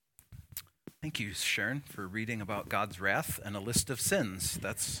Thank you, Sharon, for reading about God's wrath and a list of sins.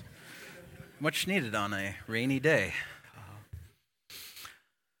 That's much needed on a rainy day.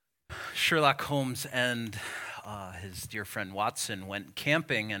 Sherlock Holmes and his dear friend Watson went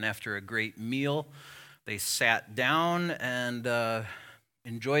camping, and after a great meal, they sat down and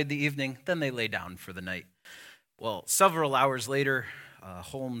enjoyed the evening. Then they lay down for the night. Well, several hours later,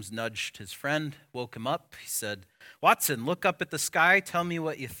 Holmes nudged his friend, woke him up. He said, "Watson, look up at the sky. Tell me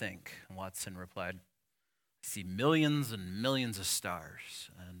what you think." And Watson replied, "I see millions and millions of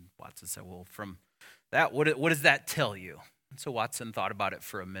stars." And Watson said, "Well, from that, what does that tell you?" And so Watson thought about it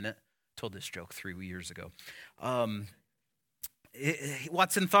for a minute. Told this joke 3 years ago.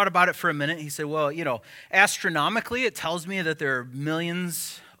 Watson thought about it for a minute. He said, "Well, astronomically, it tells me that there are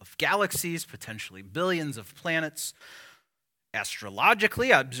millions of galaxies, potentially billions of planets.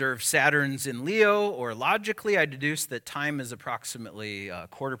 Astrologically, I observe Saturn's in Leo, or logically, I deduce that time is approximately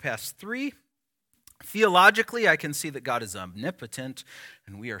 3:15. Theologically, I can see that God is omnipotent,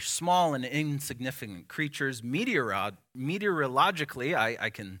 and we are small and insignificant creatures. Meteorologically, I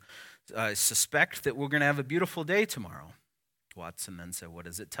can suspect that we're going to have a beautiful day tomorrow." Watson then said, "What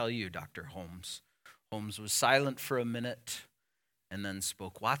does it tell you, Dr. Holmes?" Holmes was silent for a minute and then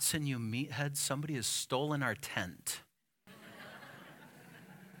spoke. "Watson, you meathead, somebody has stolen our tent."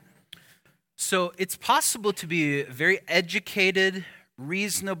 So it's possible to be very educated,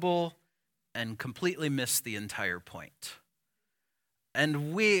 reasonable, and completely miss the entire point.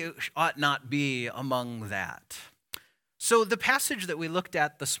 And we ought not be among that. So the passage that we looked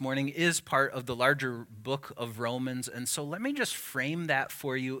at this morning is part of the larger book of Romans. And so let me just frame that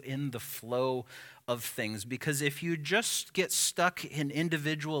for you in the flow of things. Because if you just get stuck in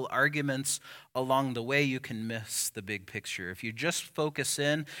individual arguments along the way, you can miss the big picture. If you just focus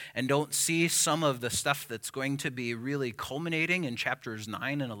in and don't see some of the stuff that's going to be really culminating in chapters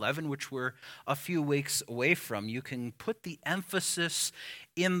 9 and 11, which we're a few weeks away from, you can put the emphasis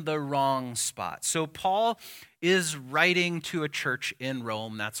in the wrong spot. So Paul is writing to a church in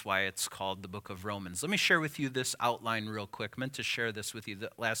Rome. That's why it's called the book of Romans. Let me share with you this outline real quick. I meant to share this with you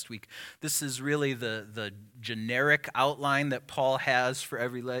last week. This is really the generic outline that Paul has for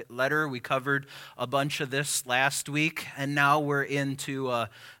every letter. We covered a bunch of this last week, and now we're into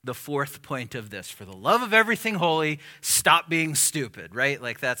the fourth point of this. For the love of everything holy, stop being stupid, right?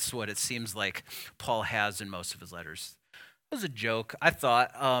 Like that's what it seems like Paul has in most of his letters. It was a joke. I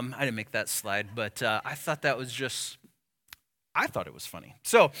thought, I didn't make that slide, but I thought that was I thought it was funny.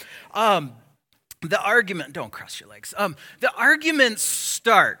 So the argument, don't cross your legs. The arguments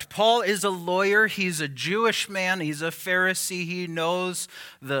start. Paul is a lawyer. He's a Jewish man. He's a Pharisee. He knows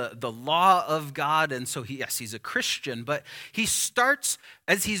the law of God. And so he's a Christian. But he starts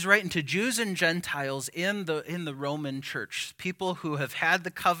as he's writing to Jews and Gentiles in the Roman church. People who have had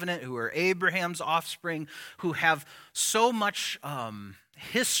the covenant, who are Abraham's offspring, who have so much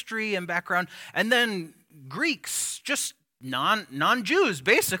history and background. And then Greeks, just non-Jews,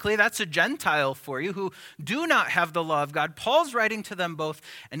 basically, that's a Gentile for you, who do not have the law of God. Paul's writing to them both,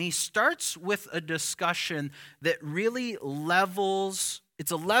 and he starts with a discussion that really it's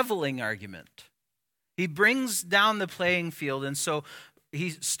a leveling argument. He brings down the playing field, and so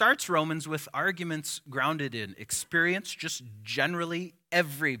he starts Romans with arguments grounded in experience, just generally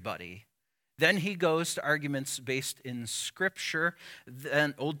everybody. Then he goes to arguments based in Scripture,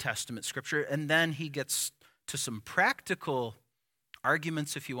 then Old Testament Scripture, and then he gets to some practical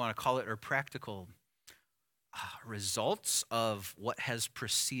arguments, if you want to call it, or practical results of what has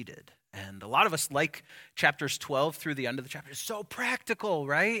preceded. And a lot of us like chapters 12 through the end of the chapter. It's so practical,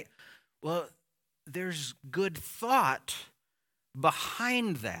 right? Well, there's good thought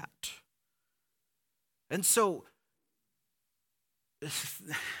behind that. And so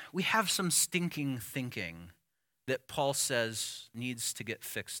we have some stinking thinking that Paul says needs to get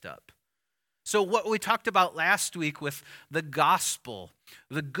fixed up. So what we talked about last week with the gospel,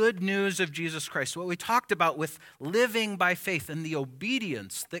 the good news of Jesus Christ, what we talked about with living by faith and the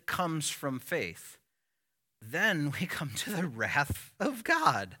obedience that comes from faith, then we come to the wrath of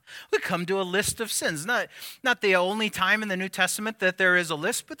God. We come to a list of sins. Not the only time in the New Testament that there is a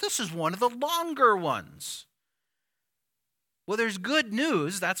list, but this is one of the longer ones. Well, there's good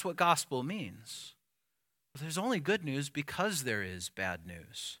news. That's what gospel means. But there's only good news because there is bad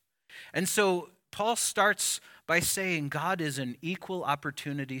news. And so Paul starts by saying God is an equal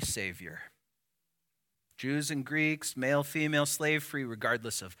opportunity Savior. Jews and Greeks, male, female, slave free,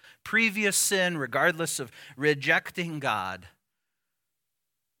 regardless of previous sin, regardless of rejecting God.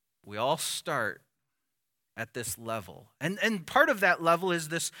 We all start at this level. And part of that level is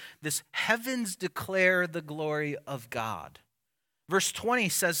this heavens declare the glory of God. Verse 20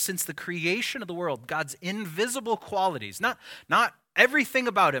 says, since the creation of the world, God's invisible qualities, not everything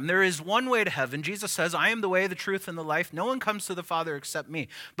about him. There is one way to heaven. Jesus says, I am the way, the truth, and the life. No one comes to the Father except me.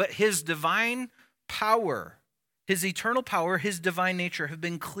 But his divine power, his eternal power, his divine nature have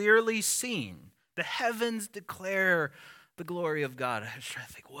been clearly seen. The heavens declare the glory of God. I was trying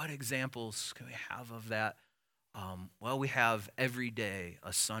to think, what examples can we have of that? Well, we have every day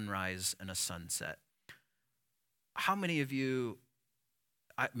a sunrise and a sunset. How many of you,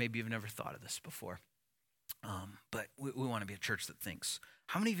 maybe you've never thought of this before, but we want to be a church that thinks.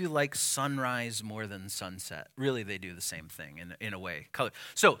 How many of you like sunrise more than sunset? Really, they do the same thing in a way.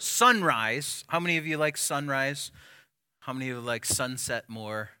 So sunrise, how many of you like sunrise? How many of you like sunset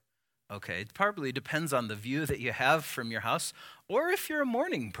more? Okay, it probably depends on the view that you have from your house, or if you're a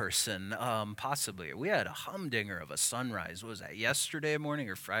morning person, possibly. We had a humdinger of a sunrise. What was that, yesterday morning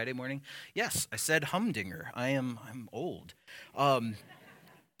or Friday morning? Yes, I said humdinger. I'm old.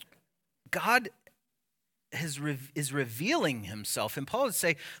 God is revealing himself. And Paul would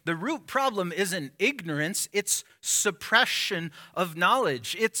say the root problem isn't ignorance, it's suppression of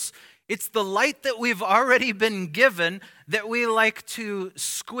knowledge. It's the light that we've already been given that we like to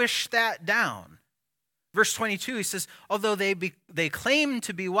squish that down. Verse 22, he says, although they claim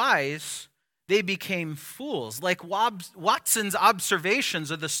to be wise, they became fools. Like Watson's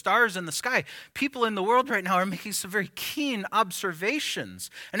observations of the stars in the sky, people in the world right now are making some very keen observations.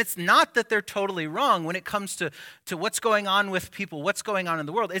 And it's not that they're totally wrong when it comes to what's going on with people, what's going on in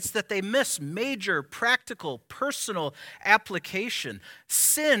the world. It's that they miss major, practical, personal application.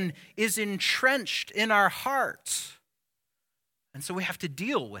 Sin is entrenched in our hearts. And so we have to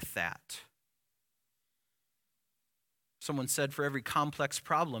deal with that. Someone said, for every complex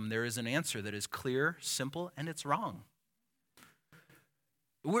problem, there is an answer that is clear, simple, and it's wrong.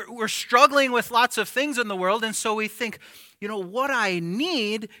 We're struggling with lots of things in the world, and so we think, what I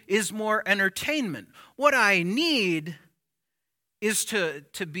need is more entertainment. What I need is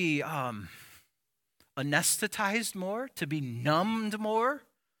to be anesthetized more, to be numbed more.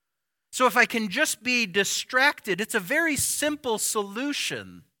 So if I can just be distracted, it's a very simple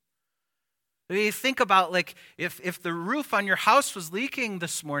solution. You think about, like, if the roof on your house was leaking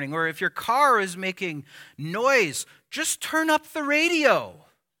this morning, or if your car is making noise, just turn up the radio.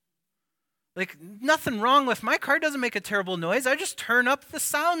 Like, nothing wrong with my car. It doesn't make a terrible noise. I just turn up the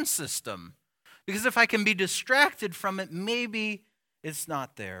sound system. Because if I can be distracted from it, maybe it's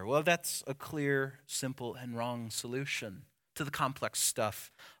not there. Well, that's a clear, simple, and wrong solution to the complex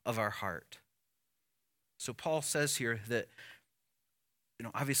stuff of our heart. So Paul says here that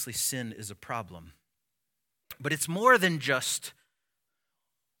obviously sin is a problem. But it's more than just,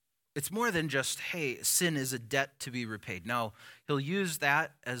 hey, sin is a debt to be repaid. Now, he'll use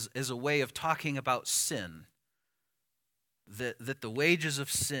that as a way of talking about sin, that the wages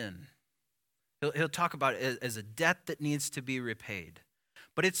of sin, he'll talk about it as a debt that needs to be repaid.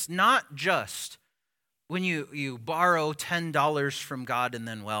 But it's not just when you borrow $10 from God and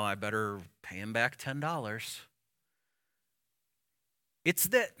then, I better pay him back $10. It's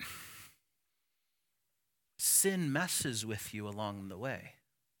that sin messes with you along the way.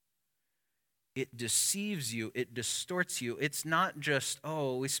 It deceives you. It distorts you. It's not just,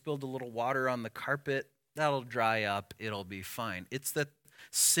 we spilled a little water on the carpet. That'll dry up. It'll be fine. It's that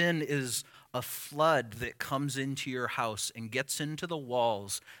sin is a flood that comes into your house and gets into the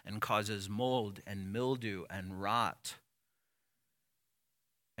walls and causes mold and mildew and rot.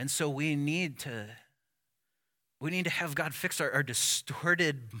 And so we need to have God fix our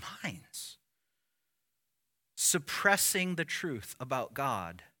distorted minds. Suppressing the truth about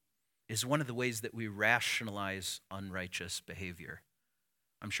God is one of the ways that we rationalize unrighteous behavior.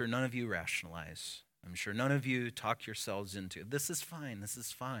 I'm sure none of you rationalize. I'm sure none of you talk yourselves into, this is fine, this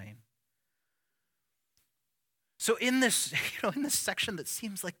is fine. So in this section that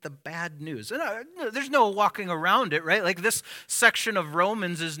seems like the bad news, and there's no walking around it, right? Like, this section of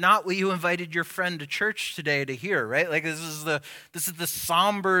Romans is not what you invited your friend to church today to hear, right? Like, this is the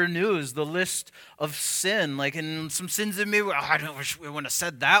somber news, the list of sin, like, and some sins that maybe I don't wish we wouldn't have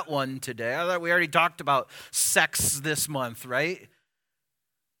said that one today. I thought we already talked about sex this month, right?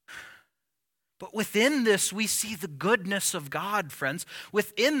 But within this, we see the goodness of God, friends.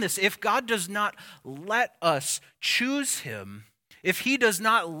 Within this, if God does not let us choose him, if he does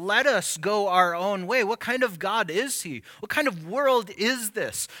not let us go our own way, what kind of God is he? What kind of world is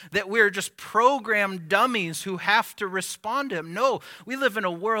this? That we're just programmed dummies who have to respond to him? No, we live in a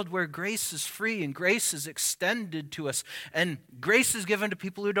world where grace is free and grace is extended to us. And grace is given to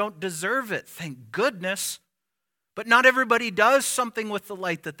people who don't deserve it, thank goodness. But not everybody does something with the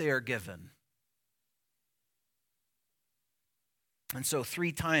light that they are given. And so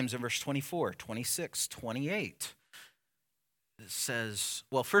 3 times in verse 24, 26, 28, it says,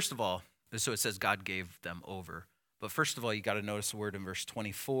 well, first of all, so it says God gave them over. But first of all, you got to notice the word in verse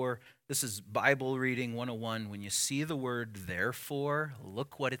 24. This is Bible reading 101. When you see the word therefore,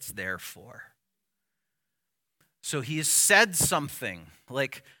 look what it's there for. So he has said something,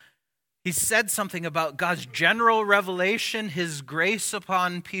 like he said something about God's general revelation, his grace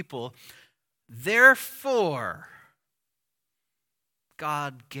upon people. Therefore,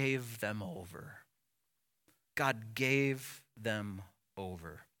 God gave them over. God gave them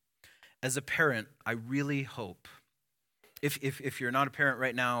over. As a parent, I really hope, if you're not a parent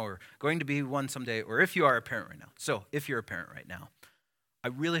right now or going to be one someday, or if you are a parent right now, so if you're a parent right now, I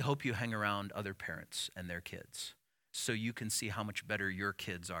really hope you hang around other parents and their kids so you can see how much better your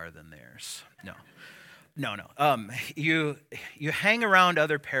kids are than theirs. No. You hang around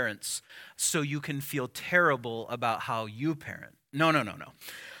other parents so you can feel terrible about how you parent. No.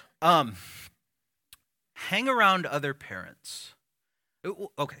 Hang around other parents.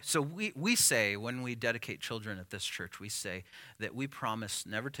 Okay, so we say when we dedicate children at this church, we say that we promise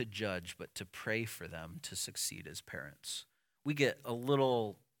never to judge, but to pray for them to succeed as parents. We get a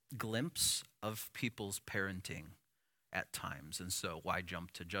little glimpse of people's parenting at times, and so why jump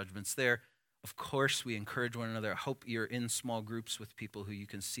to judgments there? Of course, we encourage one another. I hope you're in small groups with people who you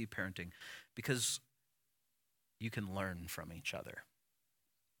can see parenting, because you can learn from each other.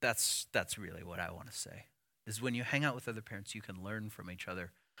 That's really what I want to say, is when you hang out with other parents, you can learn from each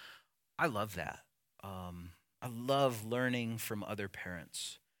other. I love that. I love learning from other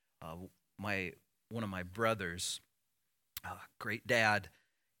parents. One of my brothers, great dad,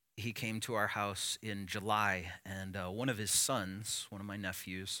 he came to our house in July, and one of his sons, one of my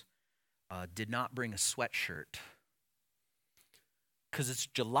nephews, did not bring a sweatshirt because it's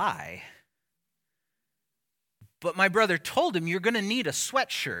July. But my brother told him, you're going to need a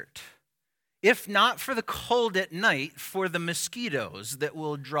sweatshirt. If not for the cold at night, for the mosquitoes that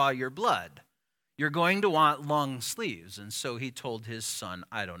will draw your blood. You're going to want long sleeves. And so he told his son,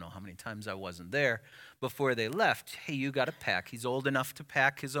 I don't know how many times I wasn't there, before they left, hey, you got to pack. He's old enough to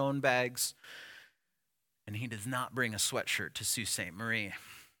pack his own bags. And he does not bring a sweatshirt to Sault Ste. Marie.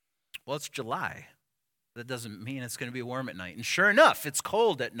 Well, it's July. That doesn't mean it's going to be warm at night. And sure enough, it's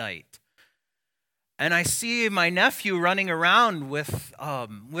cold at night. And I see my nephew running around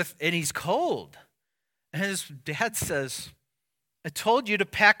and he's cold. And his dad says, I told you to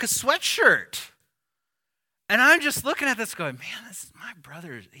pack a sweatshirt. And I'm just looking at this going, man, this is my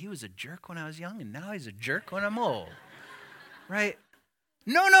brother. He was a jerk when I was young, and now he's a jerk when I'm old. Right?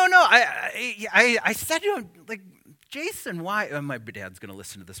 No. I said to him, like, Jason, why? My dad's going to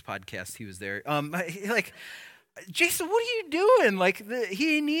listen to this podcast. He was there. Jason, what are you doing?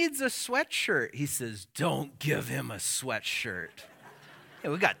 He needs a sweatshirt. He says, don't give him a sweatshirt. Yeah,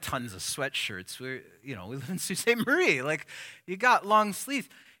 we got tons of sweatshirts. We live in Sault Ste. Marie. You got long sleeves.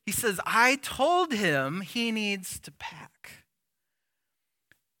 He says, I told him he needs to pack.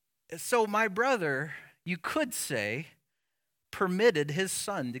 So my brother, you could say, permitted his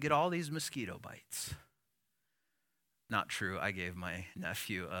son to get all these mosquito bites. Not true. I gave my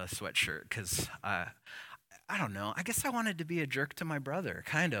nephew a sweatshirt because I don't know. I guess I wanted to be a jerk to my brother,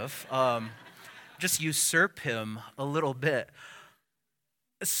 kind of. Just usurp him a little bit.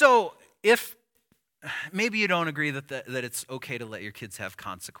 So if maybe you don't agree that it's okay to let your kids have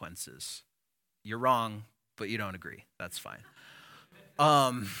consequences. You're wrong, but you don't agree. That's fine.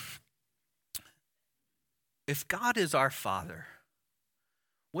 If God is our Father,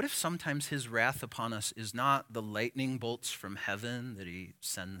 what if sometimes his wrath upon us is not the lightning bolts from heaven that he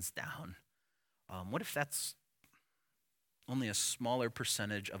sends down? What if that's only a smaller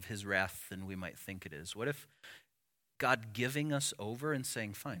percentage of his wrath than we might think it is? What if God giving us over and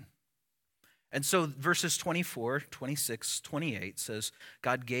saying, fine. And so verses 24, 26, 28 says,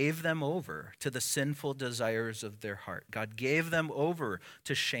 God gave them over to the sinful desires of their heart. God gave them over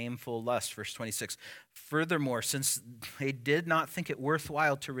to shameful lust. Verse 26, furthermore, since they did not think it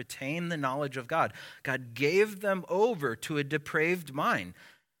worthwhile to retain the knowledge of God, God gave them over to a depraved mind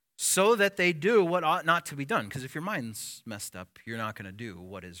so that they do what ought not to be done. Because if your mind's messed up, you're not going to do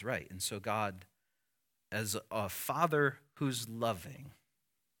what is right. And so God, as a father who's loving,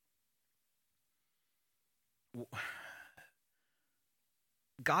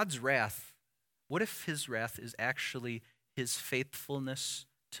 God's wrath, what if his wrath is actually his faithfulness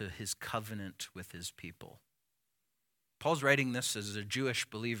to his covenant with his people? Paul's writing this as a Jewish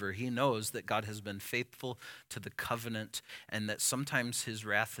believer. He knows that God has been faithful to the covenant and that sometimes his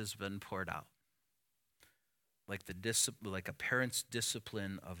wrath has been poured out, like a parent's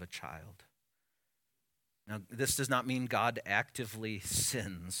discipline of a child. Now, this does not mean God actively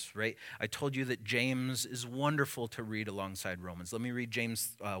sins, right? I told you that James is wonderful to read alongside Romans. Let me read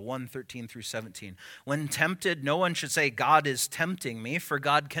James 1:13 through 17. When tempted, no one should say, God is tempting me, for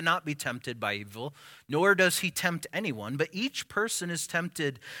God cannot be tempted by evil, nor does he tempt anyone. But each person is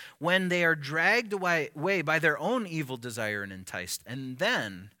tempted when they are dragged away by their own evil desire and enticed. And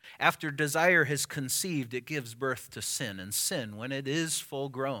then, after desire has conceived, it gives birth to sin. And sin, when it is full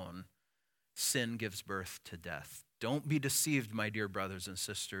grown, sin gives birth to death. Don't be deceived, my dear brothers and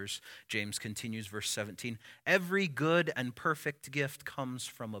sisters. James continues, verse 17. Every good and perfect gift comes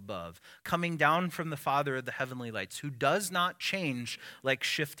from above, coming down from the Father of the heavenly lights, who does not change like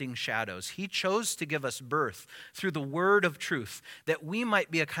shifting shadows. He chose to give us birth through the word of truth, that we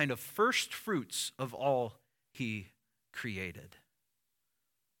might be a kind of first fruits of all he created.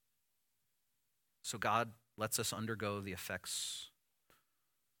 So God lets us undergo the effects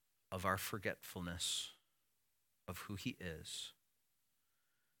of our forgetfulness of who he is.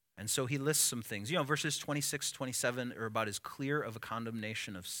 And so he lists some things. Verses 26, 27 are about as clear of a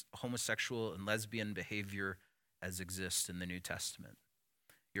condemnation of homosexual and lesbian behavior as exists in the New Testament.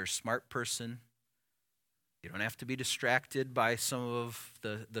 You're a smart person. You don't have to be distracted by some of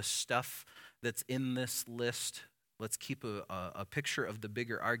the stuff that's in this list. Let's keep a picture of the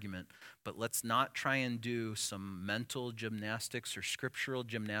bigger argument, but let's not try and do some mental gymnastics or scriptural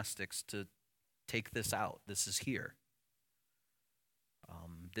gymnastics to take this out. This is here.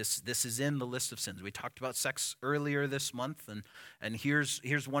 This is in the list of sins. We talked about sex earlier this month, and here's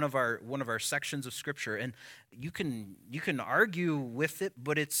one of our sections of scripture. And you can argue with it,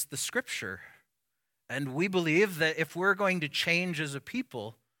 but it's the scripture. And we believe that if we're going to change as a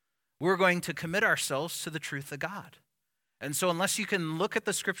people, we're going to commit ourselves to the truth of God. And so unless you can look at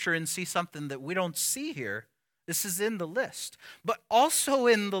the scripture and see something that we don't see here, this is in the list. But also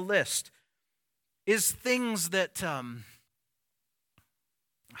in the list is things that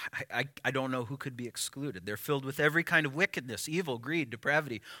I don't know who could be excluded. They're filled with every kind of wickedness, evil, greed,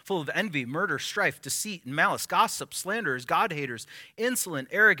 depravity, full of envy, murder, strife, deceit, and malice, gossip, slanderers, God-haters, insolent,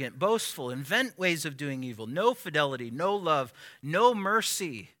 arrogant, boastful, invent ways of doing evil, no fidelity, no love, no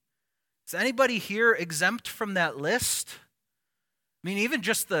mercy. Is anybody here exempt from that list? I mean, even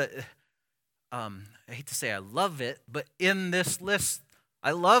just I hate to say I love it, but in this list,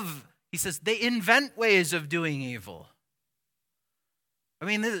 he says, they invent ways of doing evil. I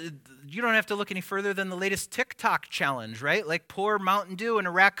mean, you don't have to look any further than the latest TikTok challenge, right? Like pour Mountain Dew in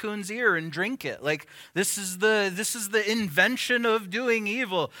a raccoon's ear and drink it. Like this is the invention of doing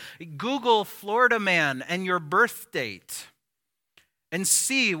evil. Google Florida man and your birth date and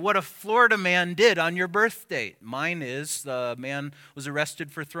see what a Florida man did on your birth date. Mine is the man was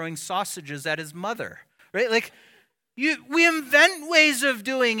arrested for throwing sausages at his mother, right? Like we invent ways of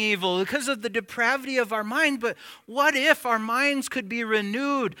doing evil because of the depravity of our mind, but what if our minds could be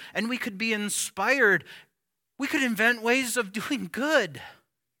renewed and we could be inspired? We could invent ways of doing good.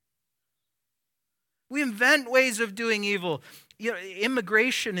 We invent ways of doing evil.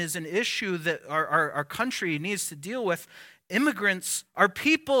 Immigration is an issue that our country needs to deal with. Immigrants are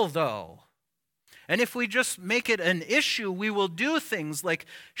people, though. And if we just make it an issue, we will do things like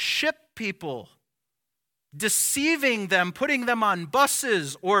ship people, deceiving them, putting them on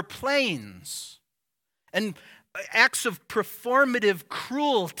buses or planes, and acts of performative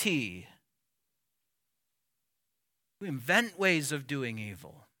cruelty. We invent ways of doing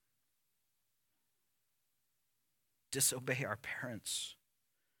evil. Disobey our parents.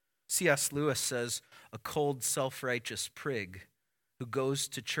 C.S. Lewis says, a cold, self-righteous prig who goes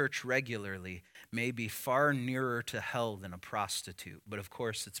to church regularly may be far nearer to hell than a prostitute, but of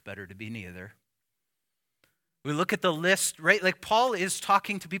course it's better to be neither. We look at the list, right? Like Paul is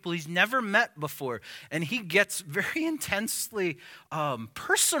talking to people he's never met before, and he gets very intensely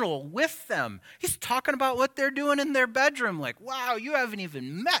personal with them. He's talking about what they're doing in their bedroom. Like, wow, you haven't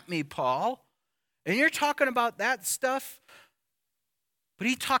even met me, Paul. And you're talking about that stuff? But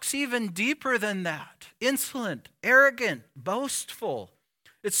he talks even deeper than that. Insolent, arrogant, boastful.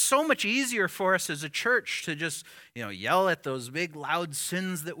 It's so much easier for us as a church to just, yell at those big, loud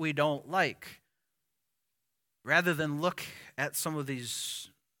sins that we don't like, rather than look at some of these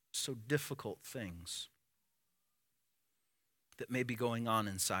so difficult things that may be going on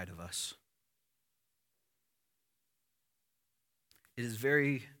inside of us. It is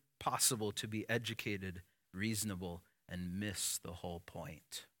very possible to be educated, reasonable, and miss the whole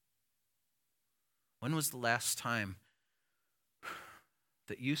point. When was the last time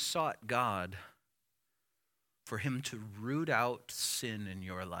that you sought God for him to root out sin in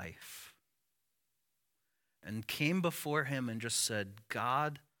your life and came before him and just said,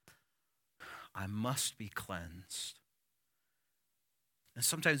 God, I must be cleansed. And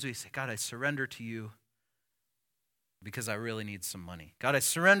sometimes we say, God, I surrender to you because I really need some money. God, I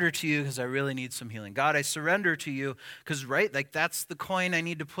surrender to you because I really need some healing. God, I surrender to you because, right, like that's the coin I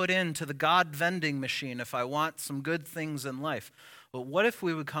need to put into the God vending machine if I want some good things in life. But what if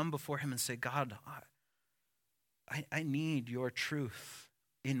we would come before him and say, God, I need your truth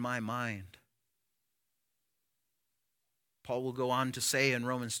in my mind. Paul will go on to say in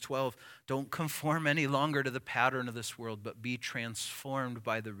Romans 12, don't conform any longer to the pattern of this world, but be transformed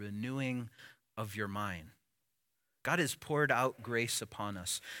by the renewing of your mind. God has poured out grace upon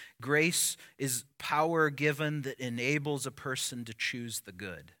us. Grace is power given that enables a person to choose the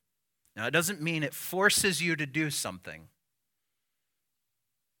good. Now, it doesn't mean it forces you to do something.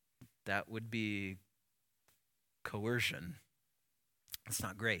 That would be coercion. It's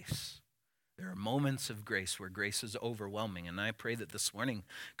not grace. There are moments of grace where grace is overwhelming, and I pray that this morning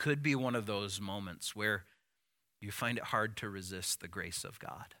could be one of those moments where you find it hard to resist the grace of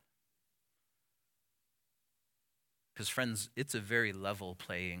God. Because, friends, it's a very level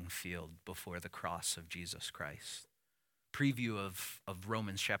playing field before the cross of Jesus Christ. Preview of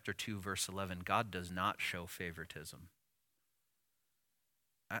Romans chapter 2, verse 11, God does not show favoritism.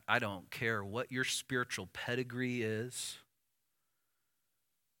 I don't care what your spiritual pedigree is,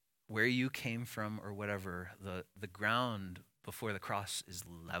 where you came from or whatever, the ground before the cross is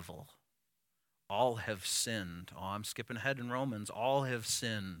level. All have sinned. Oh, I'm skipping ahead in Romans. All have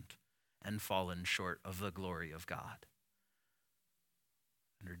sinned and fallen short of the glory of God,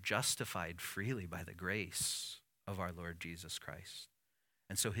 and are justified freely by the grace of our Lord Jesus Christ.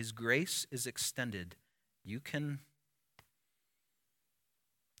 And so his grace is extended. You don't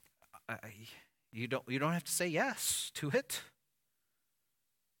have to say yes to it.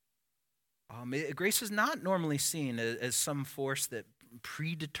 Grace is not normally seen as some force that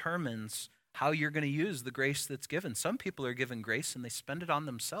predetermines how you're going to use the grace that's given. Some people are given grace and they spend it on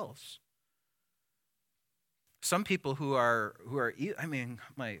themselves. Some people who are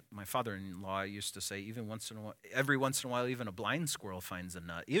my father-in-law used to say, every once in a while, even a blind squirrel finds a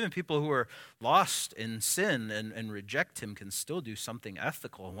nut. Even people who are lost in sin and reject him can still do something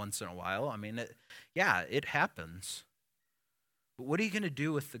ethical once in a while. It happens. But what are you going to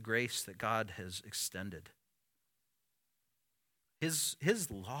do with the grace that God has extended? His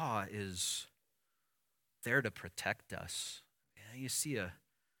law is there to protect us. You see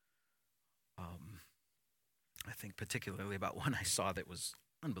I think particularly about one I saw that was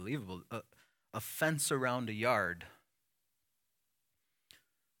unbelievable, a fence around a yard.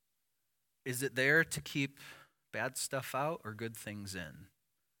 Is it there to keep bad stuff out or good things in?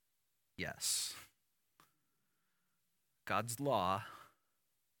 Yes. God's law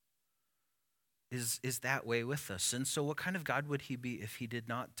is that way with us. And so what kind of God would he be if he did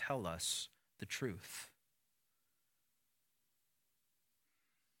not tell us the truth?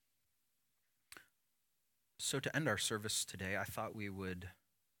 So to end our service today, I thought we'd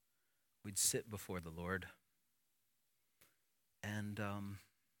sit before the Lord and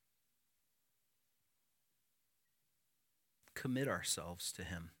commit ourselves to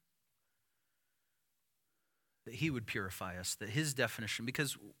him. That he would purify us, that his definition,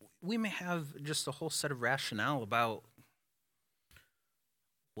 because we may have just a whole set of rationale about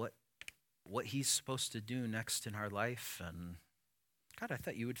what he's supposed to do next in our life. And God, I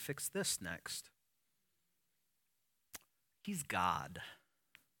thought you would fix this next. He's God.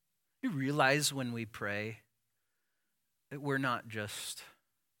 You realize when we pray that we're not just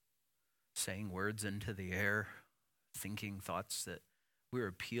saying words into the air, thinking thoughts, that we're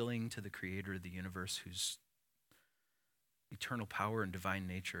appealing to the creator of the universe whose eternal power and divine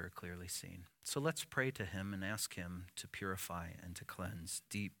nature are clearly seen. So let's pray to him and ask him to purify and to cleanse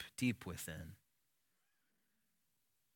deep, deep within.